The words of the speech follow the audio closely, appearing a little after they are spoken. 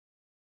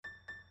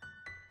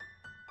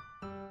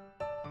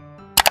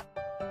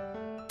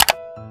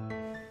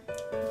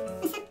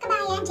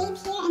Jade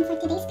here, and for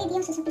today's video,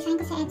 susupisahin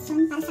ko sa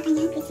Edson para sa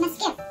kanyang Christmas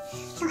gift.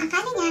 So,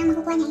 akala niya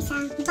makukuha niya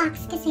isang box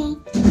kasi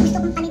gusto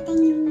kong palitan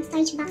yung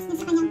storage box niya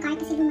sa kanyang car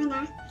kasi luma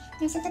na.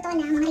 Pero sa totoo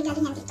lang, mga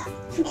regalo niya dito.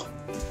 Hindi.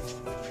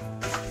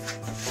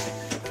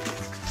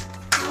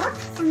 So,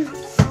 isang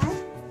basketball.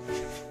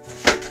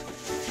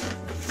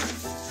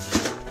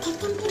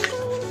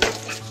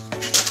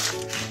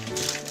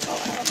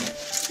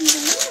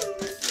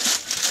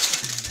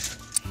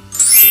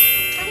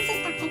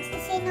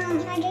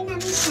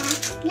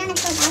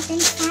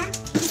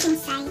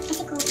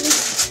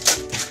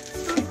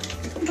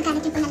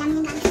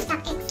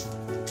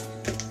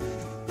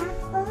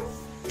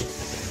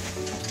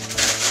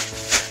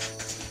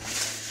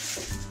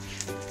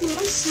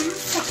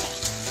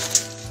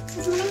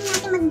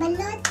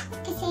 Magbalot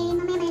kasi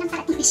mamaya mayroong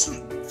parating na siya.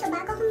 So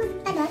bago ako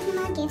magbalot ng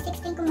mga gifts,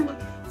 explain ko muna.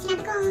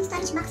 Sinabi ko ang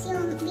storage box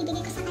yung ibibigay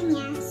ko sa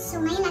kanya.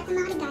 So ngayon lahat ng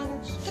mga regalo,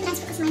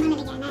 ito-transfer ko sa mga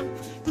nalagyanan.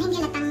 Para hindi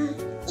halatang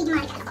yung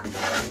mga regalo ko.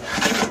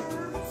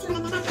 So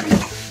simulan na natin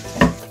mag-balot.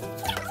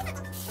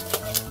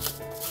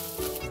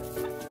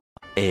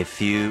 A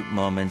few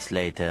moments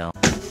later.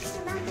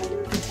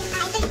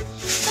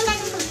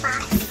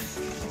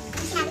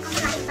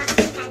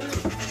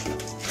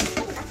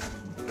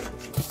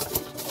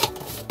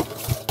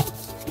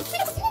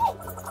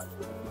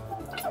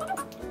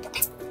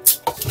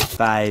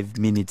 5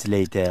 minutes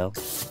later.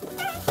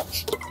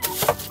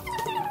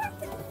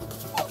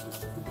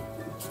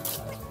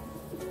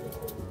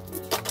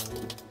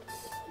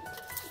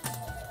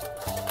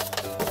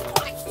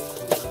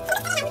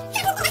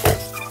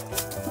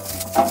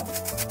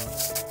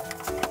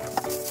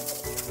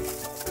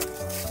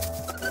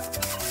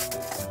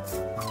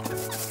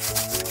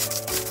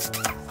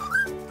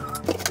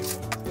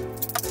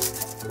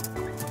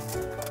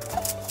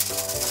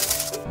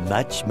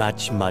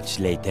 Much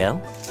later.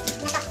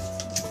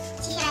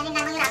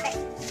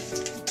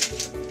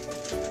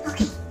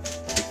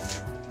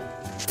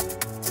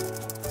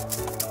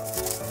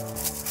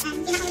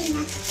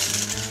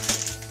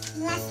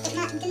 Last but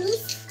not the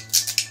least,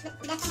 but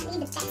definitely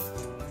the best.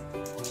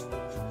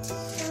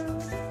 So,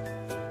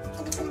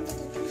 tabi ko lang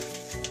dito.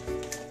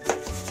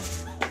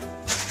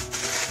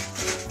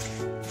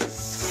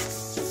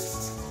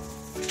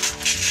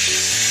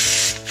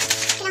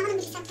 Kailangan ko nang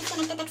bilisan kasi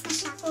nagte-text na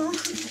siya ako.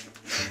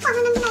 Ano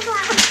nang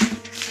ginagawa ko?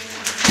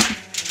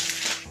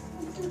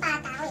 Buting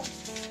bata ako eh.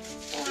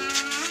 Kaya,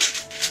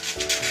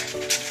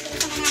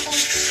 bilisan na natin.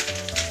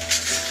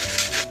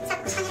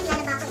 Sabi ko sa kanya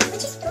naglalaba ako,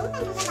 which is true,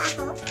 naglalaba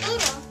ako,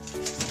 pero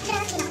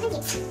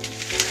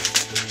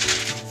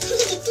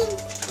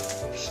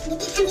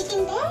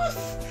Gitin, bes!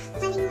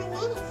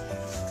 Maling-mali.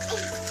 Ay,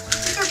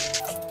 ito.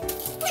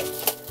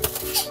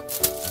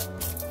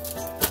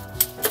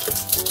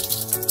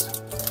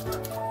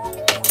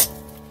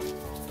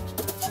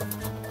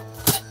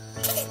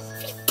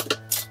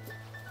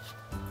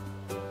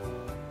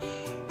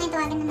 May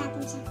tawagan na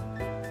natin siya.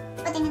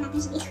 Patayin na natin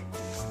siya dito.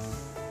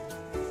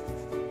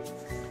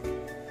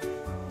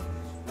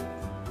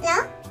 Hello?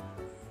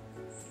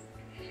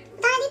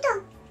 Punta ka dito.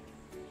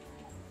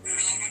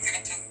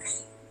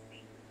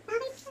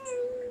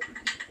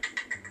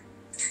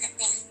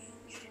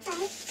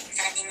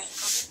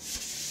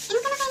 Inom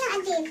ka na kayo ng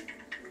Advil.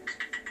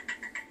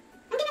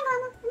 Ang ginagawa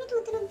mo? Ano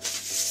tumutunog?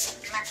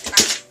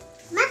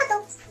 Maka to.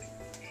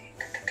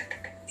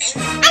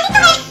 Ah, dito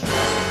kayo!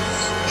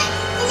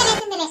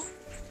 Sandali.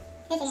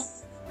 Sige.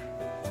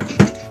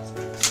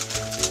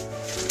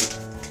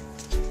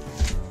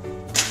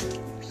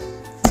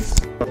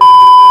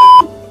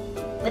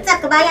 What's up,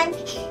 kabayan?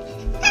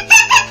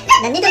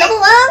 Nandito na po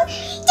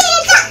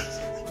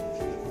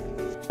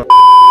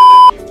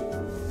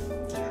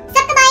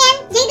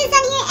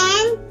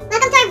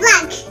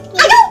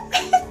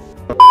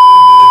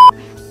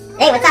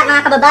ang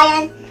mga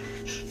kababayan.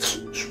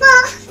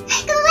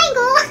 Kababayan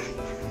ko.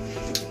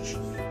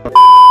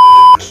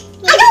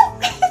 Ano?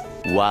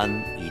 One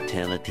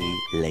eternity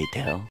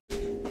later.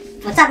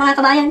 What's up mga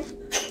kabayan?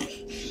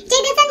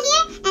 Edson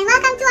here and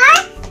welcome to our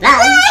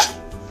vlog.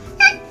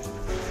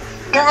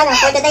 So ano,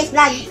 for today's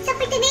vlog. So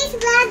for today's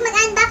vlog,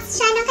 mag-unbox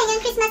siya ng kanyang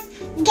Christmas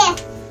gift.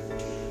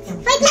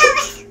 Wait lang.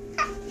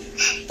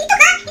 Dito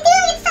ka? Hindi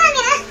yung ulit sa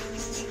camera.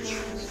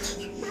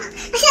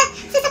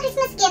 So sa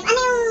Christmas gift, ano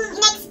yung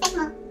ina-expect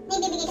mo?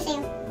 Bibigay ko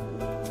sa'yo.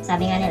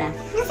 Sabi nga nila.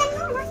 Nasaan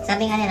mo?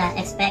 Sabi nga nila,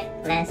 expect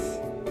less.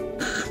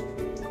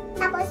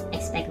 Tapos?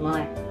 Expect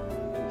more.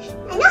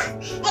 Ano?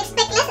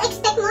 Expect less,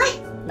 expect more?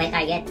 By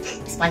Target.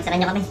 Sponsoran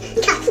nyo kami.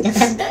 Na ito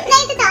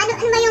to.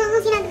 Ano ba yung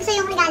sinabi ko sa'yo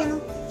yung regalo mo?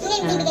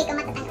 Yung bibigay ko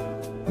matatanong.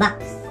 Box.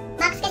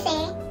 Box kasi?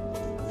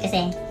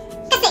 Kasi?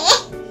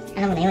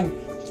 Ano mo na yun?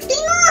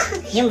 Explain mo!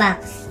 Yung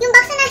box. Yung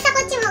box na nasa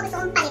kotse mo gusto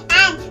kong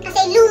palitan. Kasi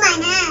luma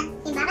na.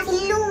 Diba? Kasi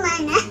luma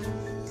na.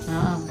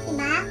 Oo.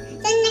 Diba?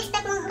 So next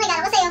step mong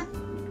regalo ko sa'yo.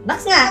 Box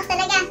nga. Box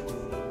talaga.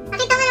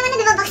 Nakita mo naman na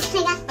diba box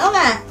talaga? Oo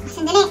nga.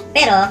 Sandali.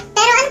 Pero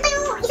ano pa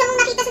yung isa mong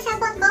nakita sa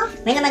cellphone ko?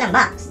 may laman ng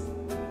box.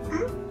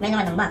 Huh? May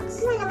laman ng box.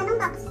 Ano laman ng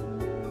box?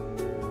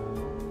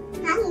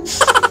 Hangin.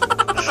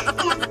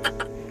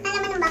 Ano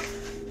laman ng box?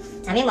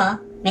 Sabi mo,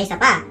 may isa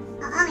pa.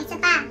 Oo, may isa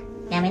pa.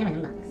 Kaya dami naman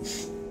ng box.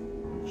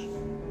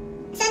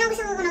 So, anong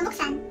gusto mo unang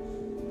buksan?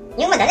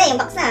 Yung madali,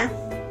 yung box na.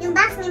 Yung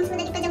box, may mas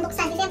madali pa dyan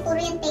buksan. Kasi yan, puro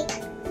yung tape.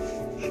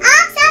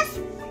 Ah, sus!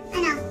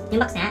 Ano?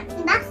 Yung box nga.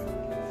 Yung box?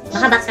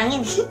 Baka box lang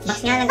yun. Box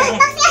nga lang talaga.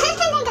 Box yan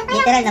talaga. Kaya,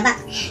 Literal na box.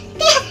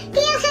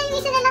 kaya yung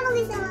isa na lang kung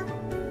gusto mo.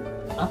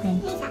 Okay.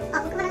 Yung isa. O,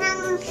 huwag mo na nang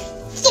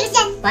kilos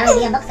dyan. Parang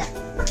hindi yung box ah.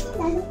 Box yan,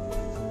 lalo.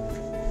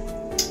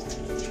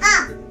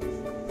 Ah!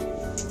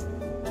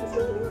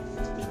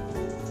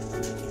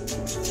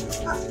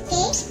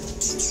 Okay.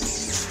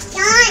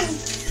 Yan!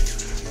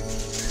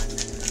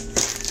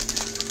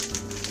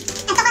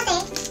 Ito kasi,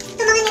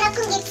 ito mga nirap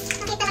kong gifts.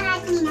 Nakita na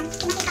kahit kanina.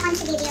 Nakita ko na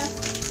sa video.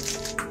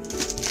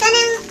 So,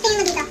 anong tingin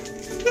mo dito?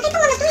 Nakita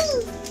mo na to eh.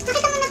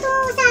 Nakita mo na to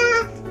sa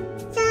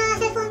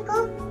cellphone ko.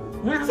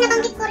 Sa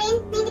nabanggit ko rin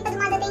na hindi pa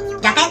dumadating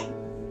yung... Jacket?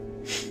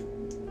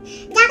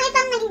 Jacket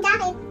ang naging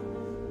jacket.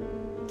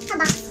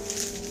 Kabak.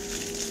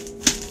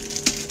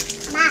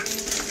 Kabak.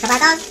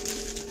 Sapatos?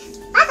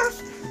 Patos.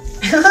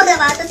 Oo,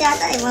 sapatos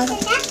yata eh. Mga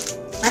Salita?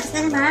 sapatos na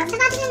naman.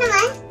 Sapatos na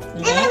naman?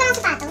 Hindi. Ano naman ang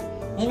sapatos?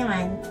 Hindi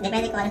naman.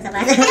 Depende ko anong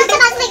sapatos. Anong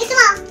sapatos may gusto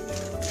mo?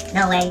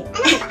 No way.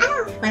 Ano?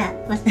 Wala.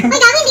 Basta. Uy,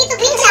 gawin dito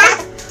green siya.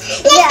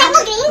 I-expect mo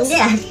green? Hindi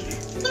ah.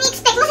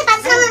 Ini-expect mo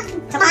sapatos na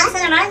Sapatos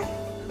na naman?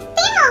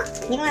 tingin mo.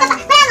 Hindi ko alam.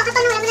 Wala mo,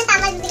 kapag wala mo ng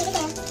tama, bibili ko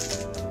sa'yo.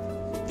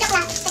 Joke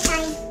lang, expect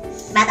tayo.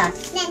 Sapatos.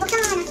 Then, buksan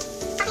mo muna.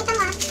 Pakita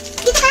mo ah.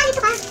 Dito ka,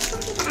 dito ka.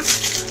 Dito ka.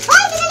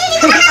 Uy, sinali,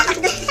 dito ka.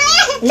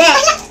 Hindi.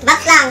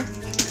 Box lang.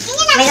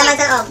 Ganyan lang. May laman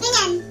sa loob.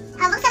 Ganyan.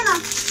 Buksan mo.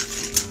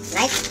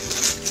 Like?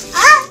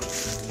 Oh!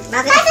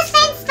 Bakit? Para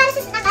suspense. Para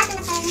suspense. Nakasa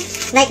na tayo.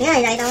 Like nga.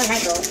 Nakita ko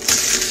like oh.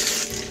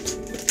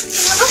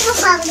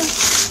 Bago doon.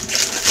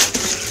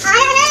 Ano,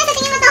 sa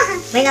tingin mo to?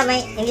 May na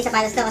may. Hindi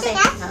sapatos to kasi.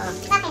 Ika? Oo.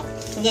 Bakit?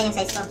 Hindi yan yung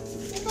size ko.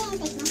 Ito yung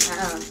face mo.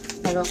 Oo.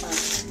 May go ko.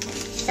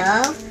 So,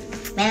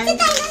 meron. Sit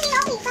tayo, hindi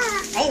okay pa.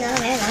 Ay no,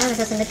 meron na.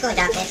 Susunod ko.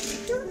 Jacket.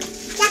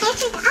 Jacket,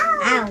 sit.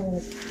 Ow.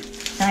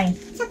 Sorry.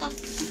 It's okay.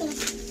 Sige.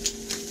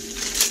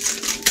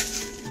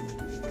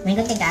 May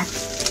gunting ka?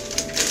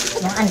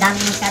 Ang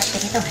daming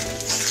casket nito.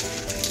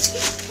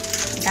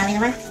 Ang dami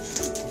naman.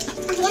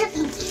 Ang hirap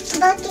eh.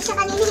 About kiss siya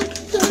kanina eh.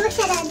 Hindi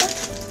magsarado.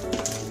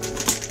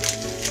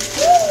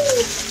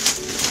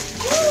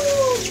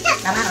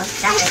 Tama ko.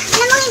 Jacket.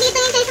 Alam mo, hindi ito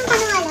yung size ng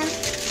panungalan.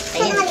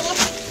 Kaya Ayun. maliit.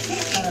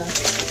 Oo.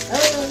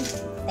 Oh.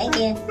 Thank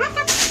you.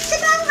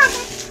 Suto ang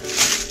water.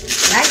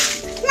 Large?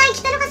 Large,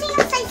 pero kasi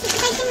yung size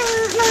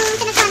nung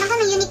pinagkano ko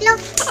ng Uniqlo.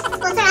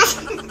 Sponsor us.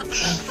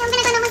 Yung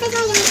pinagkano ko size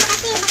ng Uniqlo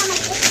kasi baka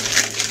maliit.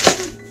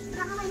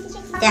 Baka ko yung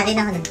t-shirt. Kaya, din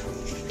ako nun.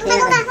 Kung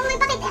ano ka, kung may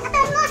pakit,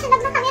 atawan mo sa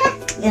loob ng camera.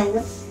 Yan.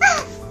 No?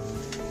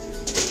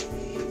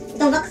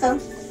 Itong box oh.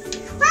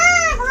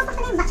 Wow! Kumapak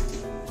na yung box.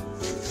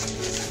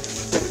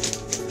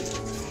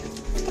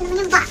 Ito naman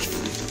yung box.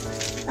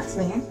 Box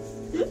ba yan?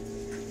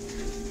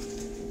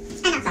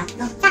 Ano?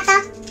 Sakto. Sakto?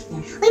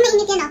 Yeah. Uy,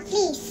 mainit yan oh.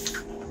 Please.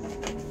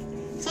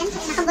 Siyempre,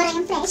 nakabura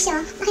yung presyo.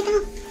 Pakita mo.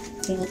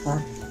 Sige ko.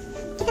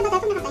 Kita ba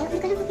tayo nakatayo? Hindi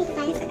ko lang kung kita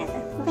tayo. Kita ka to.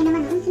 Okay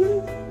naman oh. Sino?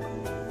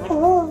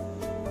 Oo.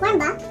 Warm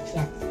ba?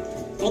 Yeah.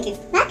 Thank you.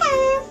 Welcome!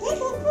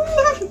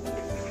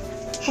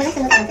 Wala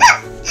sunod ko.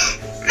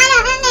 Ano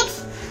next?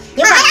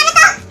 Yung box. Ano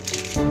to?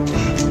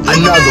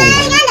 Another one.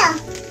 Regalo.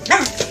 Ba?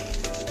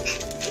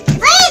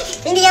 Wait!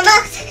 Hindi yung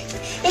box.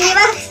 Hindi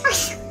box. Box.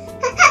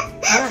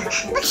 Oo, box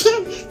yan. Box yan.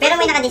 Pero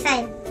may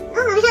naka-design.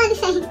 Oo, may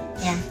naka-design.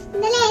 Yeah.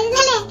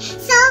 Dali.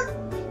 So,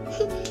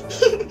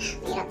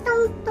 hirap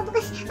tong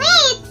pabukas.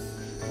 Wait!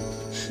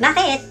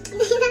 Bakit?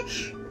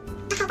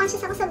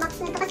 Nakakonscious ako sa box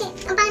na to kasi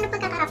ang pangano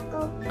pagkakarap ko.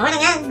 Okay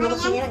lang yan. Ano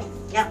Bubuksan yan? yun eh.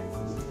 Go.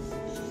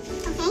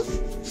 Okay?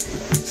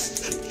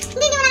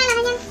 Hindi mo na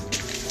kailangan yan.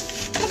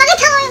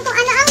 Ipakita mo yung kung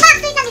ano ang box.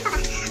 Wait lang, ito ka.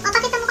 O,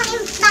 pakita mo kung ano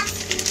yung box.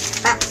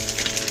 Box.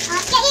 O,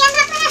 sige,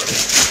 i-unwrap mo na.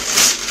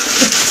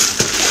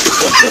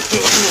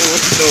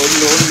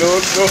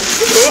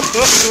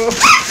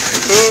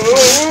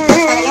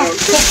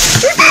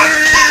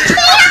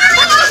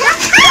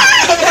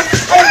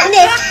 Ay,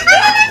 hindi.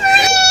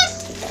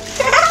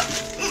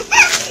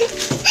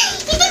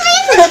 Hindi mo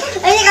yun.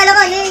 Ay, hindi kala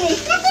ko. Hindi.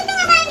 Nakita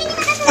nga ba, hindi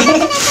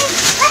nakakasunod.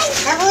 Ay,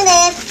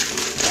 Napunit.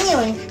 Ano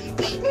yun?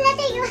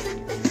 lalate yun.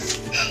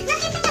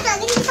 Nakita ka to,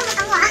 hindi ka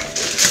matawa.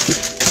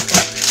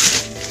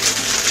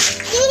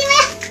 Hindi mo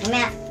yan.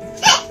 Mamaya.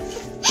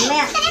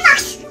 Mamaya. Ito na yung box.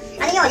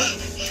 Ano yun?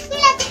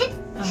 Yung letter.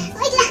 Oh.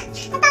 Wait lang,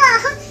 natawa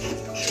ako.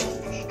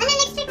 Ano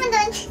next week mo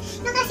doon?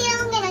 Nung kasi lang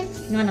mong ganun.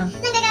 Ano?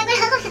 Nanggagagol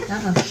ako.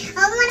 Oo.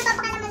 Oo, mga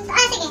napapakalaman to.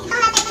 Ah, sige, itong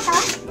letter na to.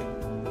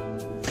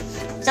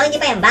 So, hindi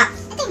pa yung box.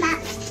 Ito yung box.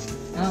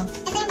 Oo.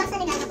 Ito yung box na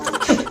regalo ko.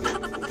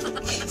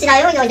 Sinabi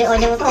mo,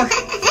 order mo ko.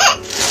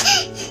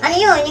 Ano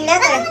yun? Yung Huwag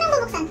letter? mo nang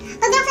bubuksan.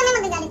 Pag binuksan na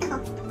magagalit ako.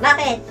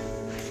 Bakit?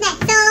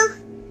 Next, so,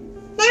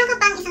 meron ka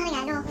pang isang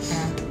regalo.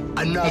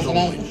 Another Sige.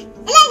 one.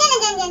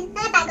 Diyan.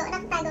 Nakatago.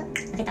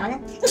 Nakita ko na?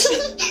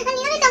 Ano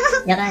yung nakita mo?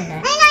 Joke lang.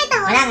 Ano yung nakita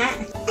mo? Wala nga.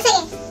 Ah,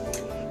 sige.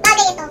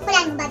 Bagay ito.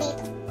 Hulaan mo, bagay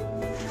ito.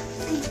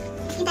 Ano?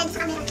 Kita sa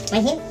camera.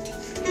 May hint?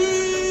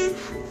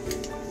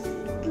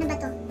 Ano ba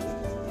to?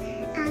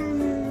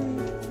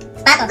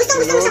 Sapatos. Gusto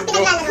mo siyang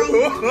pinaglalarawan.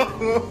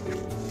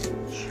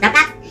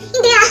 Dapat?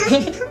 Hindi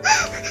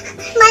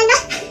Mahal na.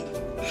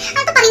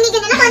 Ano to,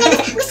 parinigan na lang.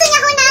 Gusto niya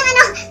ko na,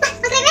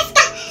 magre-rest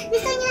ka.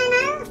 Gusto niya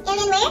na,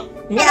 Alienware?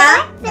 Hindi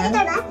ah.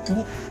 Predator ba?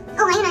 Hindi.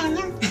 Oh, ngayon ayaw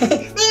niya.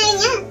 Ngayon ayaw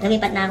niya.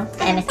 Lumipat na ako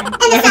sa MSN.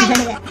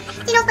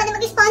 Sino pa na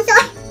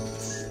mag-sponsor?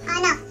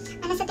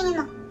 Ano sa tingin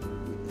mo?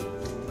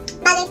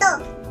 Bagay to.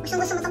 Gusto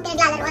mo itong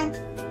pinaglalaroan.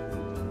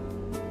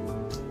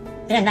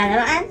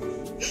 Pinaglalaroan?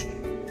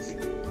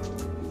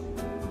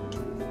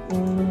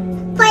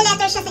 4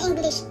 letters siya sa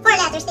English.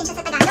 4 letters din siya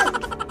sa Tagalog.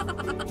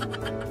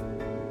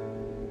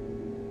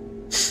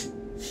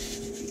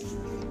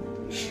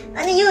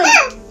 Ano yun?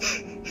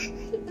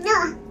 Ano?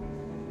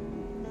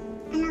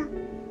 Ano?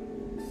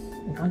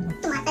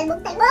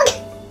 Tumatalbog-talbog.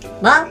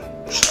 Bang?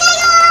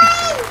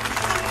 Ngayon!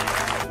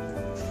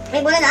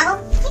 May bola na ako?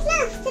 Wait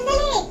lang,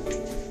 sandali.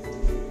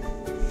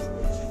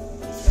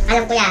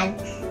 Alam ko yan.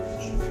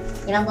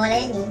 Ibang bola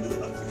yun eh.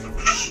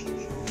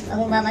 Huwag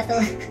mong babato.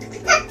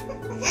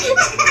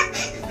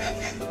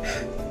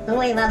 Huwag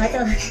mo ibabato.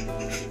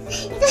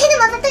 Ito yung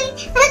nababato eh.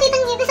 Parang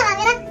kitang dito sa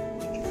camera.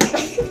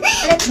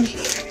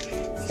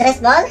 Stress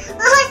ball?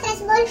 Oo,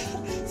 stress ball.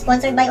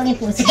 Sponsored by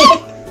Unipusi.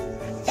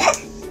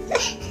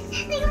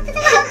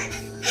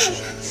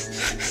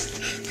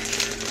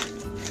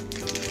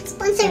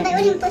 Sponsored by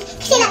Olympus.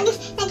 Kasi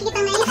nakikita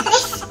na yung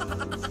stress.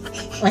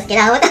 Mas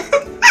kinawat.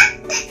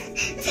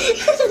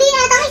 Hindi na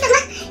ito.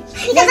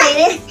 Hindi ba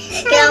yun?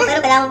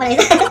 Kailangan mo pala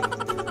isa.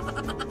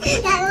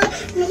 Lalo,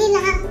 mali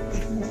lang.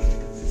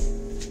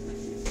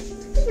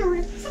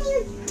 Tinawag. Saan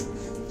yun?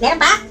 Meron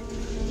pa?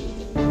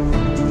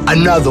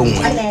 Another one.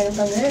 Ay, meron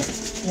pa mo.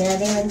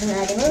 Grabe naman doon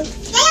natin mo.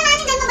 Ngayon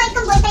natin dahil mabait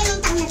kong boyfriend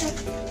ngayong taon na to.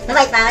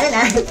 Mabait pa ako nun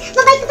ah.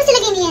 Mabait ko pa sila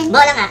ganyan.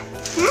 Bola nga.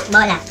 Ha?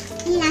 Bola.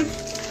 Hindi lang.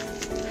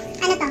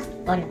 Ano to?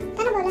 Bola.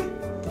 Ano bola?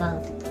 Bola.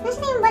 Nasaan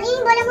na yung bola?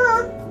 Yung bola mo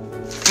oh.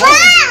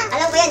 Wow!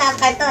 Alam ko yan,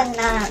 karton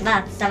na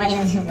box. Sabay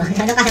lang yung bola.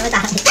 Ano ka naman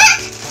tayo?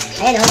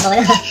 Ayan o, bola.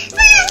 Ano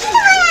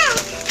bola?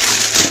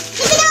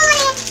 Hindi na mo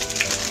ulit.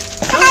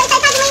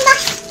 Tagi mo yung box.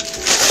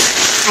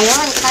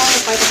 Ayun, ito pala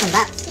yung purpose ng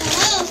box.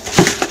 Yes.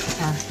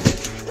 Ah.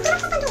 Ito lang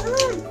ka pa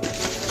doon.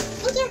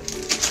 Thank you.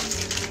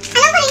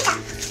 Anong bola ito?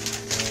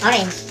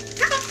 Orange.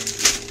 Okay.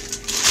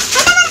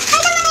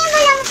 Kahit naman na yung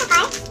bola mo sa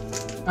car.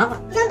 Opo.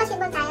 Isang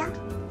basketball tayo.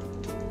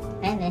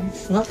 Ayan eh.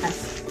 Bukas.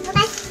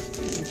 Bukas.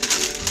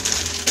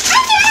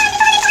 Ay, sila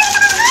natin ako.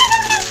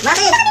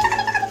 Bakit?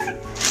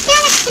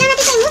 Sila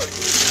natin tayo mo.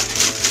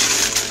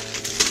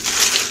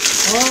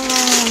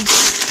 Oh.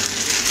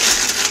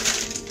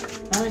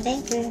 Oh,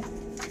 thank you.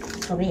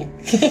 Korea.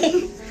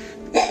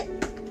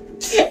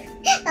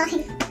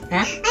 Okay.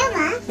 Ha? Ayaw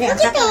ba? Hindi, Ang ang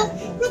cute sakto. eh.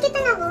 Nakita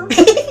na ako.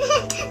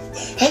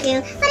 Thank you.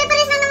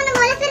 Pare-pares lang naman ng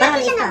bola, pero Parang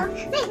nakita maliit na pa. ako.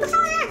 Wait, buksan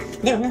mo nga.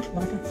 Hindi, huwag na.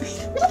 Bukas na.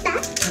 Maliit ba?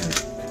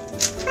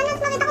 Paano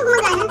makita ko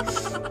gumagana?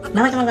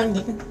 Bakit ka mag-gawin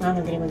dito? Baka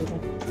mag-dribble dito.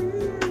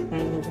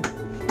 Kaya dito.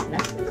 Diba?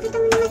 Pakita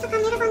mo naman sa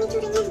camera kung ano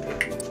itsura niyan.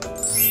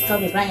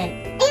 Kobe Bryant.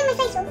 Ayun, may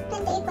size oh.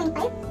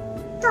 28.5.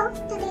 Ito,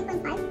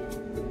 28.5.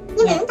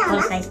 Yun ba yun, tama full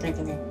ba? size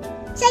 29.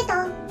 So ito,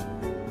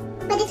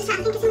 pwede ito sa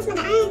akin kasi mas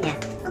magaan. Yeah.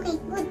 Okay,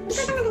 good. Di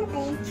ko tama ganun pa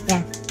rin.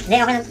 Yeah. Hindi,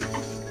 okay lang.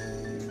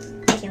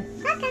 Thank you.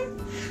 Welcome.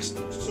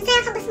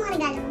 Masaya ka ba sa mga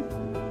regalo mo?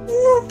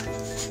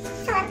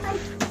 Sa karton.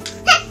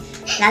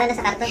 Lalo na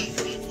sa karton.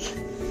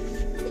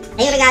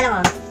 Ay, yung regalo ko.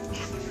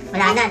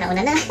 Wala na,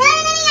 nauna na. Ano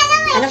na regalo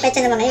mo eh? Anong petsa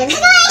naman ngayon?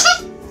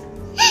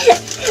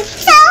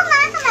 So,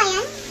 mga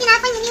kabayan,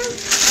 tinapon niyo yung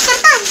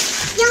karton.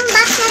 Yung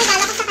box na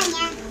regalo ko sa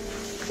kanya.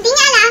 Hindi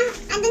niya alam,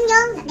 andun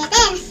yung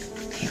letter.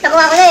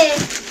 Nakuha ko na eh.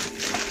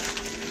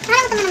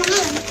 Parang ito mo naman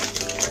ngayon.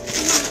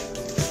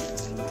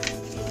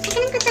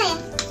 Ikanan ko to eh.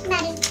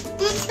 Bari,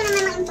 next ko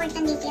naman mga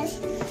important details.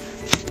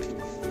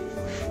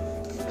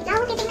 Ikaw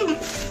ako titignan na.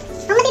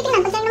 Huwag mo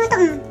titignan, pag sa'yo naman ito,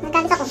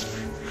 nagalit ako.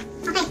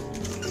 Okay,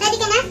 ready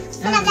ka na?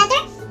 Sa love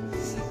letter?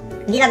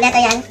 Hindi love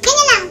letter yan.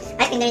 Ganyan lang.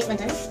 Ay, pindalit mo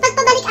doon. Pag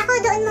pabalik ako,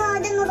 doon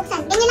mo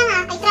buksan. Ganyan lang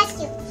ha, I trust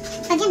you.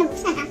 Pag yan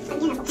nabuksan ha, pag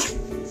yan nabuksan.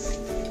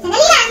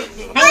 Sandali lang!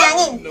 Ay,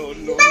 hangin.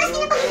 Paras ka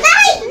na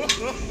pag-bahay! Ay!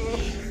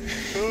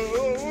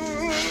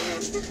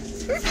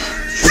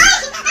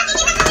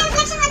 Nakikita ko yung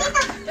reflection mo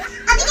dito.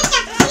 Pumikit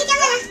ka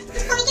muna.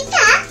 Pumikit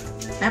ka ha?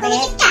 Napakit.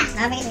 Pumikit ka.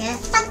 Napakit nga.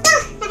 Pag to,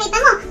 nakita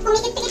mo,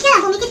 pumikit-pikit ka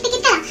lang,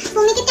 pumikit-pikit ka lang.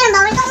 Pumikit ka lang,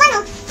 bawal kang umano.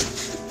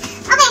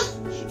 Okay.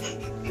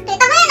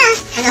 Kita mo yan ha.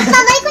 Ano?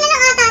 Babalik ko na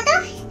lang ata to.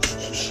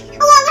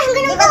 Uwa mo yung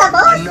ganun Di ba ko.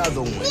 tapos?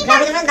 Another one.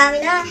 Grabe naman, dami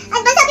na.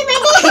 Advance happy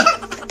birthday!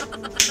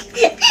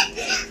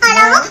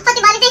 Alam mo, pati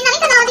Valentine's na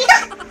rin kasama dito.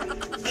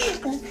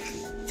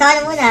 So,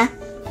 ano muna?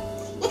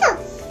 Ito,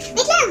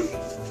 wait lang.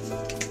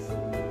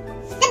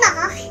 Diba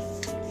ko?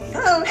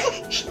 Oo.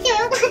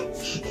 Sure ba?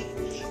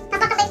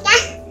 Papakabait ka?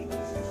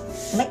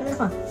 Sabay ko na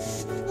ako.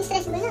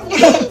 Stress ba na?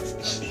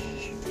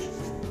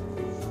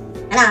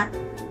 Ano?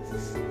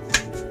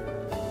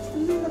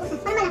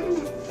 Paano ba lang?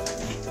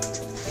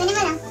 Ganyan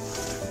mo lang.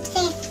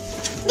 Sige.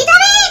 Dito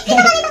rin!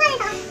 Dito.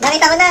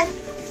 Nakita ko na.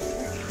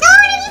 No,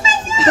 nalipas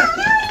mo!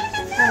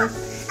 Oh.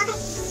 Okay.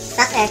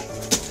 Sakit.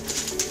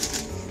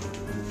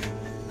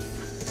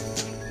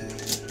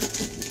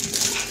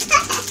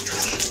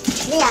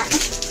 Hindi ah.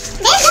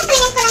 Then, just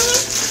cleanin ko lang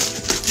yan.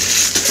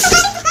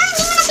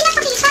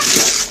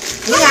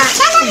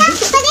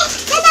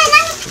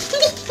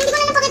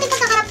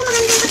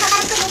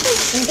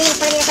 Hindi, yung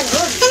pala nila sa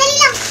loob. Sandali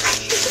lang.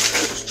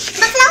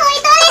 Box lang ko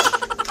ito ulit.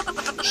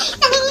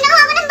 Nanginginom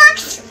ako ng box.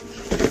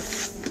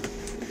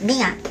 Hindi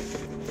nga.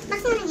 Box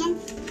naman yan.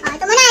 Oh,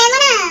 ito muna, yan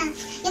muna.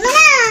 Yan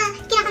muna.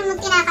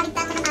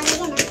 Kinakaligtan mo ng bagay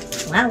yan, ha?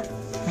 Wow,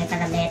 may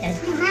pala-letter.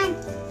 Naman.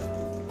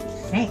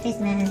 Merry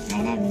Christmas,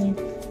 I love you.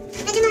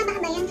 Medyo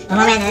mahaba yan. Oh,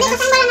 mamaya na. Hindi,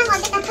 pasang mo lang ng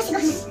konti, tapos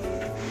siguro na.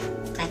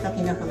 I hope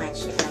you know how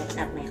much it lights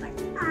up my heart.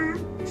 Ah.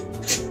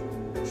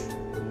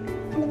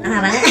 Ang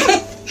haba nga.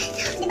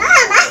 Di ba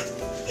haba?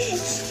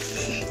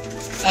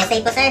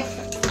 Essay po, sir.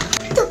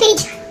 2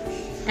 page.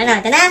 Ano,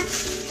 ito na?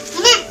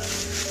 Yan na.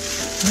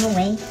 No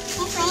way.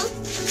 Yes, way.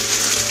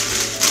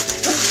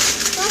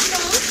 Yes,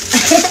 way.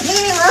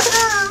 Bili mo?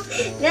 Oo.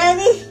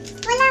 Grabe.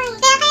 Wala eh.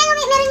 Kaya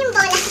meron yung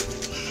bola.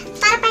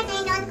 Para part na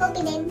yun,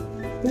 non-copy din.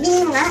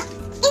 Bili mo nga.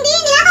 Hindi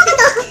ako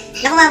to.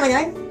 Nakuha mo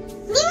nun?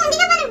 Hindi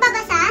ka ba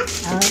nagbabasa?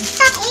 Oh,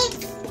 Top 8.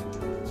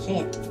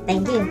 shit.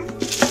 Thank you.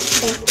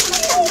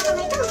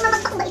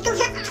 Mamagpak ba ito?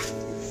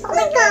 Oh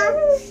my God.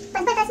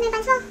 Pagbatas mo yung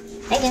pants mo.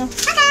 Thank you.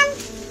 Akam.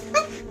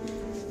 Uy.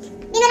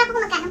 Dinala ko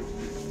kung magkano.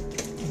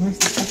 Uy,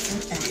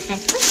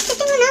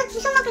 testing mo na.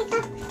 Gusto mo makita.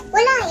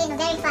 Wala eh. No,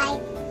 verify.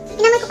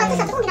 Inamoy ko pa ito.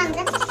 Sabi ko ginamit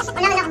lang.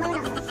 Wala ko.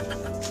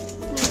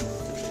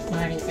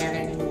 Mga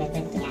reseller ng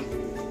investment. Yeah.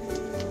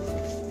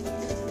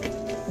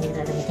 Hindi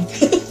ko gamitin.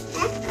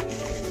 Ha?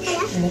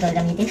 Wala? Hindi ko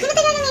gamitin. Ano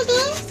tayo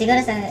gamitin?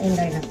 Siguro sa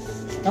indoor na.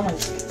 Common.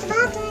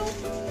 Sabagay.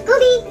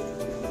 Kobe.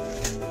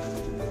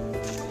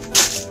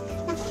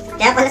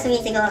 Kaya pala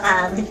sumisigaw ka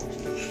kahapon.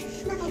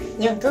 Bakit?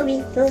 Yung Kobe.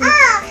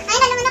 Ah! Ay,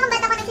 alam mo na kung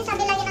ba't ako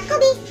nagsasabi lagi ng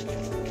Kobe.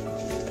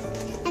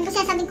 Ano ko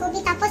sinasabing Kobe,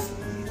 tapos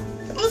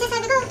ano yung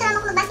sasabi ko? Tara mo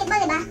ko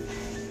mag-basketball, diba?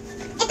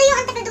 Ito yung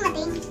ang tagal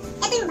dumating.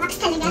 Ito yung box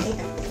talaga.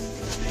 Dito.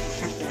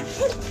 Sakto lang.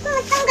 Hindi ko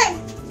magtanggal.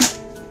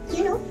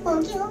 You know,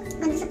 pogi oh.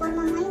 Ganda sa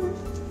forma mo ngayon oh.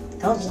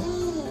 Kobe.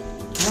 Shit.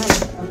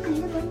 Ano? Ano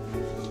na boy?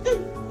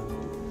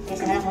 Kaya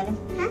sarang mo na.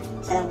 Ha?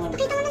 Sarang mo na.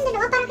 Pakita mo ng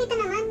dalawa para kita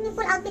naman yung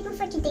full outfit mo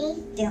for today.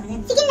 Tingnan ko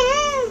yan. Sige na!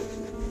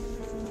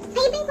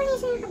 Ay, iba yung kulay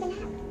sa'yo kabila.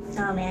 So,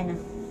 may ano.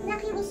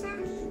 Black yung isa.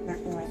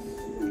 Black and white.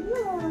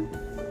 Oo.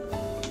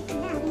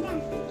 Ganda.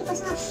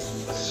 I-post mo.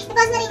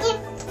 I-post mo rin yun.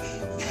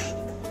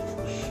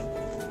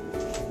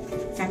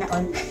 Sana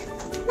all.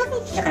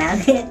 Bakit? Joke lang.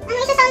 Ano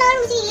isa sa all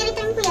mo? Sige,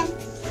 i-return ko yan.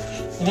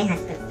 Hindi,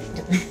 hashtag.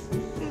 Joke lang.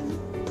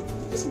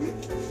 Isa ba?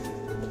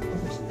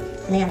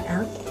 Ano yan?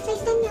 Out?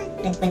 Size 10 yan.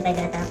 10.5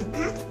 na tao.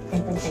 Ha?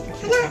 10.5 ka.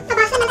 Ano?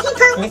 Tabasa natin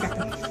ito. Hindi,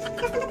 sakto.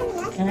 Sakto ba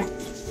talaga? Ano nga?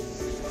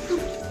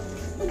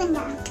 Ang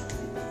ganda.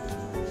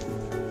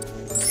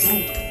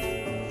 Ay.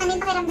 Ano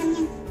yung pakiramdam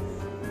niyan?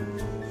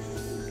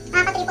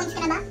 Nakaka 3 points ka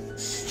na ba?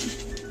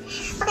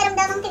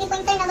 Pakiramdam ng 3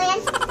 pointer na ba yan?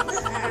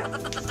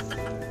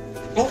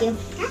 Thank you.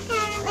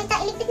 Wait,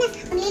 iligpit na.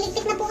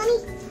 Magliligpit na po kami.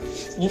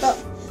 Sige po.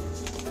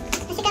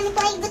 Kasi kami po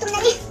ay gutom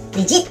na rin.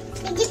 Legit.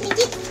 Legit.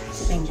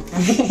 Super joke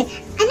lang.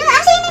 Ano?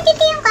 Actually,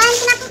 nagtitiyong ka.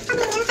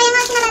 Sinapag niya. Kaya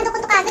nga sinalado ko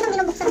ito kagad nung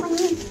binubuksan ko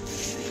niya.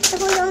 Ito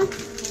po yung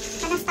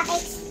Stock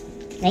X.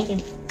 Thank you.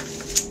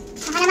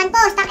 Saka naman po,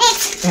 Stock X.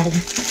 Lalo.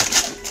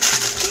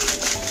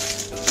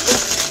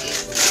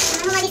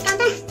 Ano mo ma-discount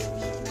ha?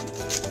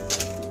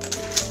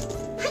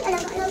 Ay,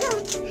 alaga.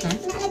 Ha?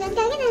 Naalagaan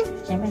ka agad ha.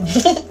 Siyempre.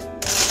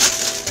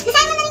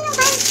 Nasaan mo na rin yung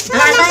pan?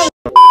 Bye!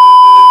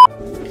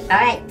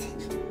 Alright.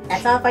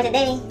 That's all for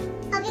today.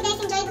 Hope you guys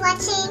enjoyed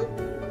watching.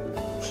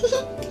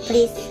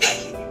 Please.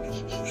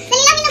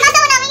 Dali lang binabasa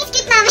mo namin yung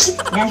script namin.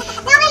 Yan.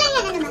 Okay lang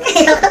yan, ano naman.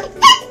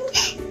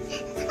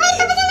 Ay,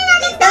 tapasin na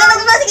natin to. Tama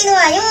ko ba sa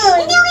ginawa yun?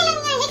 Hindi, okay lang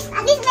yan.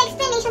 At least may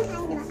explanation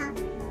tayo, di ba?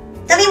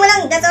 Sabi mo lang,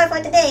 that's all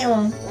for today.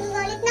 Oh.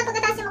 Galit na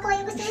pagkatapos yung makuha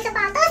yung gusto yung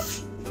sapatos.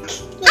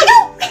 Ano?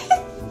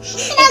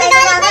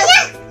 Pinagalit na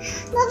niya.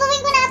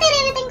 Babawin ko na ate,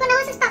 re-return ko na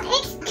ako sa Stock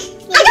X.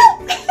 Ano?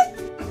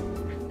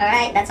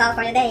 Alright, that's all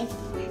for today.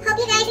 Hope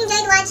you guys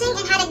enjoyed watching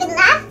and had a good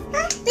laugh.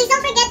 Please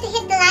don't forget to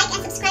hit the like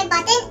and subscribe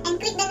button and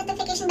click the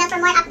notification bell for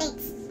more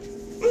updates.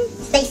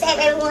 Stay safe,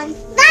 everyone.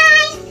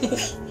 Bye!